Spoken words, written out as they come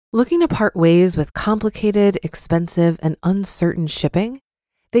Looking to part ways with complicated, expensive, and uncertain shipping?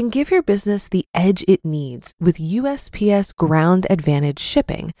 Then give your business the edge it needs with USPS Ground Advantage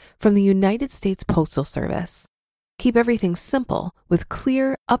shipping from the United States Postal Service. Keep everything simple with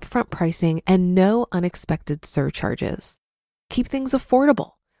clear, upfront pricing and no unexpected surcharges. Keep things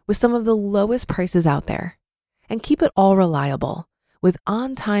affordable with some of the lowest prices out there. And keep it all reliable with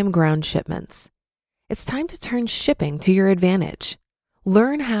on-time ground shipments. It's time to turn shipping to your advantage.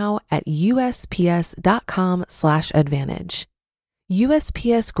 Learn how at USPS.com/advantage.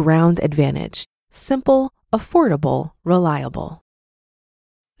 USPS Ground Advantage. Simple, affordable, reliable.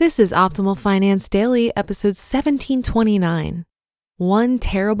 This is Optimal Finance Daily, episode 1729. One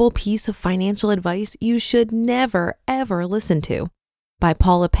terrible piece of financial advice you should never, ever listen to, by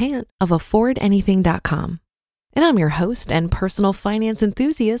Paula Pant of AffordAnything.com. And I'm your host and personal finance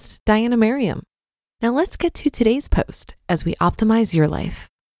enthusiast, Diana Merriam. Now let's get to today's post as we optimize your life.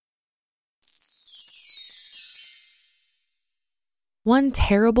 One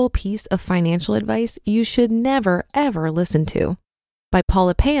terrible piece of financial advice you should never, ever listen to, by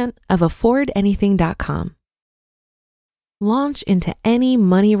Paula Pant of AffordAnything.com. Launch into any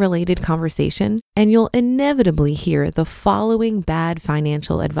money-related conversation and you'll inevitably hear the following bad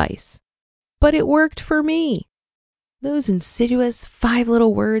financial advice. But it worked for me. Those insidious 5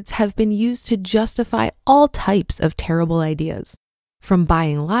 little words have been used to justify all types of terrible ideas, from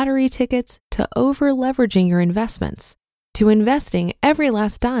buying lottery tickets to over-leveraging your investments, to investing every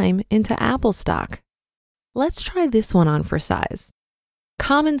last dime into Apple stock. Let's try this one on for size.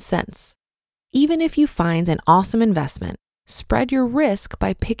 Common sense. Even if you find an awesome investment, spread your risk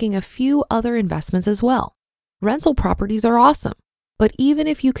by picking a few other investments as well. Rental properties are awesome, but even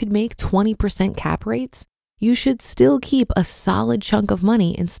if you could make 20% cap rates, you should still keep a solid chunk of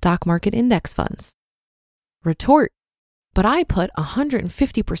money in stock market index funds. Retort, but I put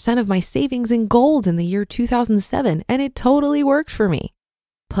 150% of my savings in gold in the year 2007 and it totally worked for me.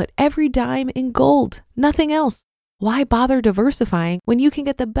 Put every dime in gold, nothing else. Why bother diversifying when you can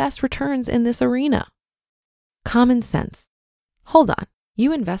get the best returns in this arena? Common sense. Hold on,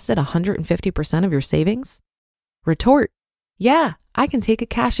 you invested 150% of your savings? Retort, yeah, I can take a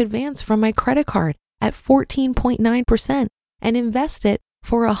cash advance from my credit card at 14.9% and invest it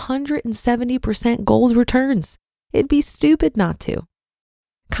for 170% gold returns. It'd be stupid not to.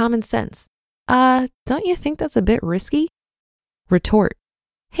 Common sense. Don't you think that's a bit risky? Retort.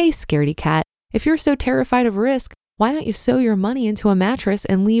 Hey, scaredy cat, if you're so terrified of risk, why don't you sew your money into a mattress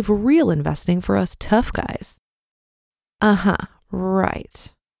and leave real investing for us tough guys?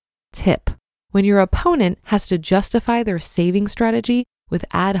 Right. Tip. When your opponent has to justify their saving strategy with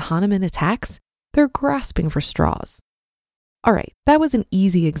ad hominem attacks, they're grasping for straws. All right, that was an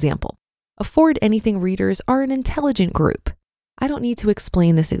easy example. Afford Anything readers are an intelligent group. I don't need to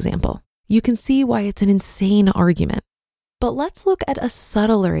explain this example. You can see why it's an insane argument. But let's look at a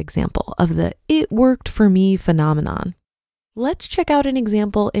subtler example of the "it worked for me" phenomenon. Let's check out an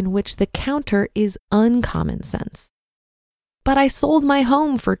example in which the counter is uncommon sense. But I sold my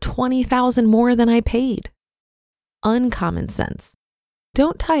home for $20,000 more than I paid. Uncommon sense.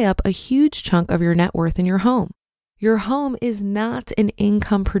 Don't tie up a huge chunk of your net worth in your home. Your home is not an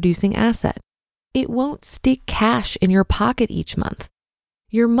income-producing asset. It won't stick cash in your pocket each month.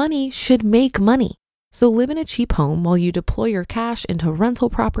 Your money should make money. So live in a cheap home while you deploy your cash into rental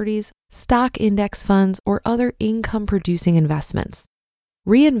properties, stock index funds, or other income-producing investments.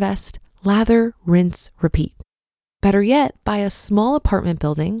 Reinvest, lather, rinse, repeat. Better yet, buy a small apartment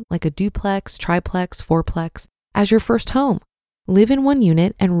building like a duplex, triplex, fourplex as your first home. Live in one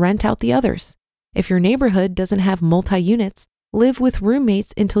unit and rent out the others. If your neighborhood doesn't have multi-units, live with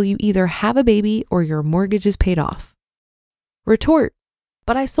roommates until you either have a baby or your mortgage is paid off. Retort,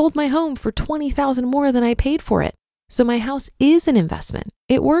 but I sold my home for $20,000 more than I paid for it, so my house is an investment.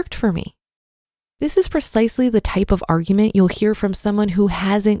 It worked for me. This is precisely the type of argument you'll hear from someone who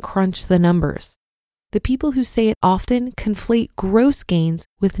hasn't crunched the numbers. The people who say it often conflate gross gains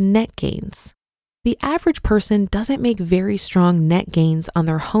with net gains. The average person doesn't make very strong net gains on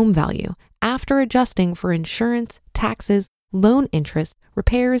their home value after adjusting for insurance, taxes, loan interest,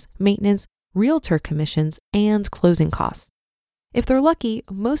 repairs, maintenance, realtor commissions, and closing costs. If they're lucky,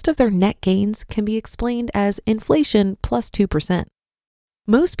 most of their net gains can be explained as inflation plus 2%.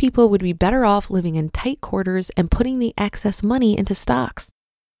 Most people would be better off living in tight quarters and putting the excess money into stocks.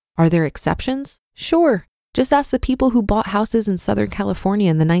 Are there exceptions? Sure. Just ask the people who bought houses in Southern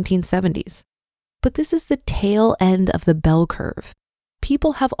California in the 1970s. But this is the tail end of the bell curve.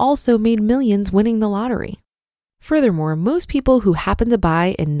 People have also made millions winning the lottery. Furthermore, most people who happened to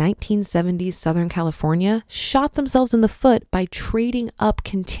buy in 1970s Southern California shot themselves in the foot by trading up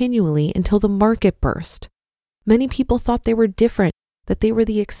continually until the market burst. Many people thought they were different, that they were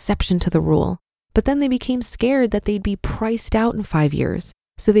the exception to the rule, but then they became scared that they'd be priced out in 5 years,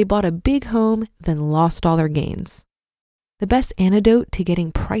 so they bought a big home, then lost all their gains. The best antidote to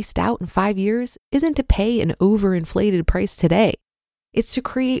getting priced out in 5 years isn't to pay an overinflated price today. It's to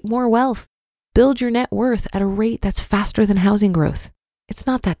create more wealth. Build your net worth at a rate that's faster than housing growth. It's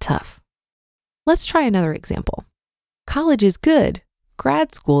not that tough. Let's try another example. College is good.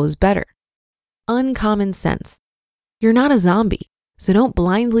 Grad school is better. Uncommon sense. You're not a zombie, so don't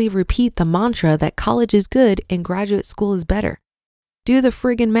blindly repeat the mantra that college is good and graduate school is better. Do the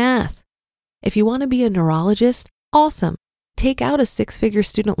friggin' math. If you want to be a neurologist, awesome. Take out a 6-figure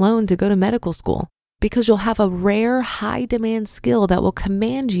student loan to go to medical school, because you'll have a rare, high-demand skill that will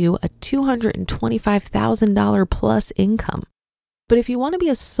command you a $225,000 plus income. But if you want to be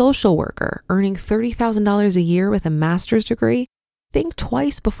a social worker earning $30,000 a year with a master's degree, think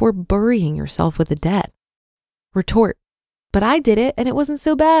twice before burying yourself with the debt. Retort, but I did it and it wasn't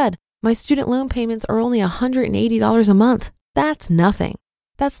so bad. My student loan payments are only $180 a month. That's nothing.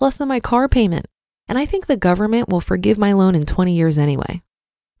 That's less than my car payment. And I think the government will forgive my loan in 20 years anyway.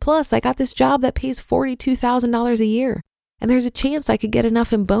 Plus, I got this job that pays $42,000 a year, and there's a chance I could get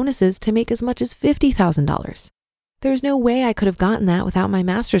enough in bonuses to make as much as $50,000. There's no way I could have gotten that without my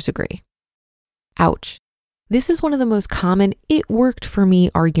master's degree. Ouch. This is one of the most common "it worked for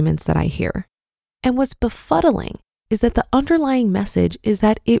me" arguments that I hear. And what's befuddling is that the underlying message is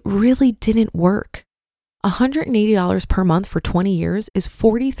that it really didn't work. $180 per month for 20 years is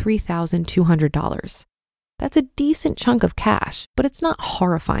 $43,200. That's a decent chunk of cash, but it's not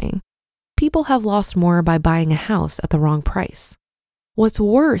horrifying. People have lost more by buying a house at the wrong price. What's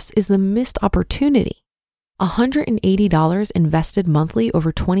worse is the missed opportunity. $180 invested monthly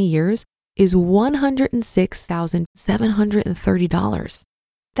over 20 years is $106,730.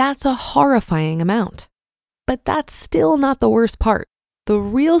 That's a horrifying amount. But that's still not the worst part. The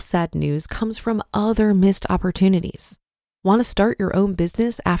real sad news comes from other missed opportunities. Want to start your own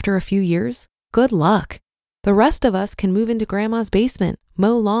business after a few years? Good luck. The rest of us can move into grandma's basement,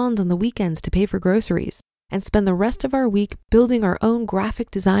 mow lawns on the weekends to pay for groceries, and spend the rest of our week building our own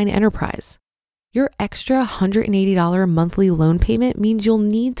graphic design enterprise. Your extra $180 monthly loan payment means you'll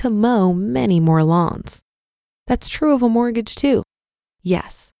need to mow many more lawns. That's true of a mortgage too.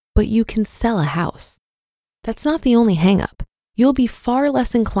 Yes, but you can sell a house. That's not the only hang-up. You'll be far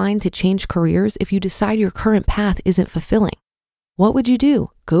less inclined to change careers if you decide your current path isn't fulfilling. What would you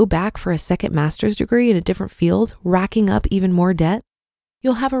do? Go back for a second master's degree in a different field, racking up even more debt?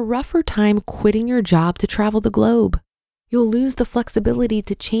 You'll have a rougher time quitting your job to travel the globe. You'll lose the flexibility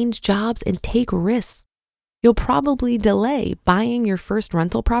to change jobs and take risks. You'll probably delay buying your first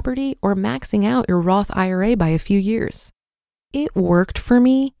rental property or maxing out your Roth IRA by a few years. It worked for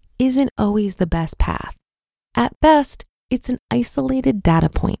me isn't always the best path. At best, it's an isolated data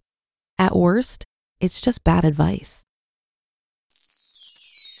point. At worst, it's just bad advice.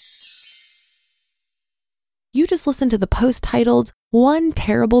 You just listened to the post titled, "One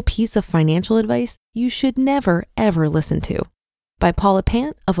Terrible Piece of Financial Advice You Should Never, Ever Listen to" by Paula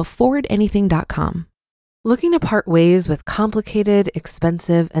Pant of affordanything.com. Looking to part ways with complicated,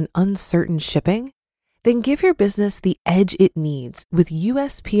 expensive, and uncertain shipping? Then give your business the edge it needs with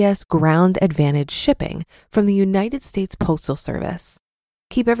USPS Ground Advantage shipping from the United States Postal Service.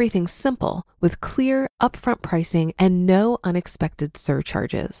 Keep everything simple with clear, upfront pricing and no unexpected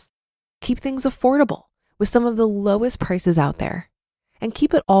surcharges. Keep things affordable with some of the lowest prices out there. And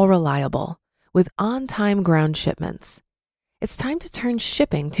keep it all reliable with on-time ground shipments. It's time to turn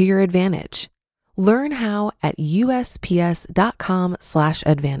shipping to your advantage. Learn how at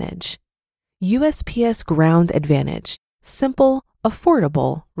USPS.com/advantage. USPS Ground Advantage. Simple,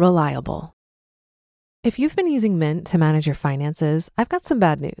 affordable, reliable. If you've been using Mint to manage your finances, I've got some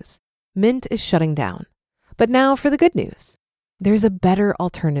bad news. Mint is shutting down. But now for the good news. There's a better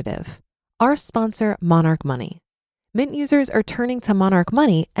alternative. Our sponsor, Monarch Money. Mint users are turning to Monarch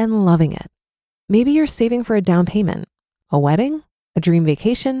Money and loving it. Maybe you're saving for a down payment, a wedding, a dream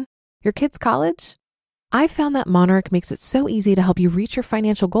vacation, your kid's college. I've found that Monarch makes it so easy to help you reach your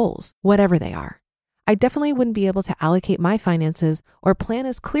financial goals, whatever they are. I definitely wouldn't be able to allocate my finances or plan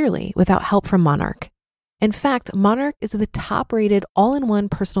as clearly without help from Monarch. In fact, Monarch is the top-rated all-in-one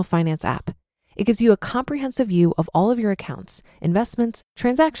personal finance app. It gives you a comprehensive view of all of your accounts, investments,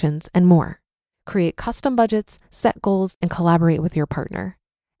 transactions, and more. Create custom budgets, set goals, and collaborate with your partner.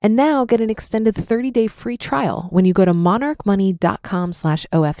 And now get an extended 30-day free trial when you go to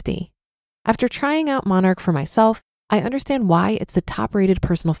monarchmoney.com/OFD. After trying out Monarch for myself, I understand why it's the top-rated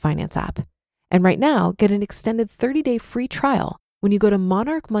personal finance app. And right now, get an extended 30-day free trial when you go to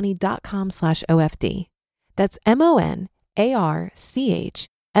monarchmoney.com/OFD. That's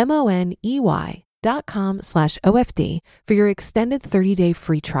monarchmoney.com/OFD for your extended 30-day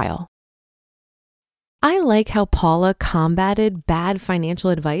free trial. I like how Paula combated bad financial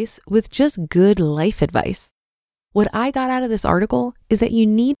advice with just good life advice. What I got out of this article is that you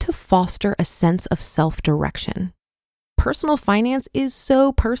need to foster a sense of self-direction. Personal finance is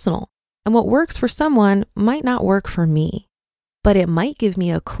so personal, and what works for someone might not work for me. But it might give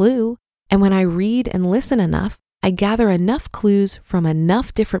me a clue, and when I read and listen enough, I gather enough clues from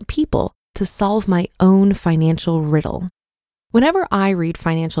enough different people to solve my own financial riddle. Whenever I read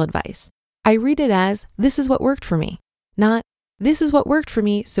financial advice, I read it as, this is what worked for me, not, this is what worked for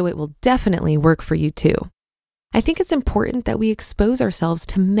me, so it will definitely work for you too. I think it's important that we expose ourselves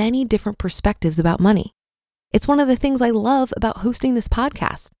to many different perspectives about money. It's one of the things I love about hosting this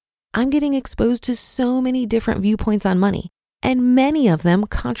podcast. I'm getting exposed to so many different viewpoints on money, and many of them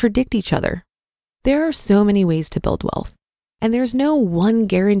contradict each other. There are so many ways to build wealth, and there's no one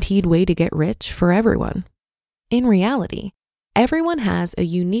guaranteed way to get rich for everyone. In reality, everyone has a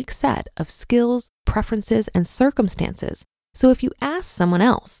unique set of skills, preferences, and circumstances. So if you ask someone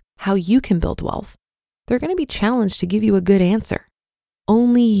else how you can build wealth, they're going to be challenged to give you a good answer.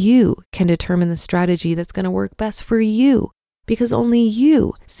 Only you can determine the strategy that's going to work best for you, because only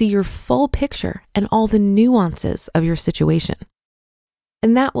you see your full picture and all the nuances of your situation.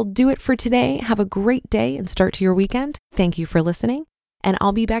 And that will do it for today. Have a great day and start to your weekend. Thank you for listening, and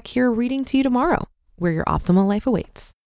I'll be back here reading to you tomorrow, where your optimal life awaits.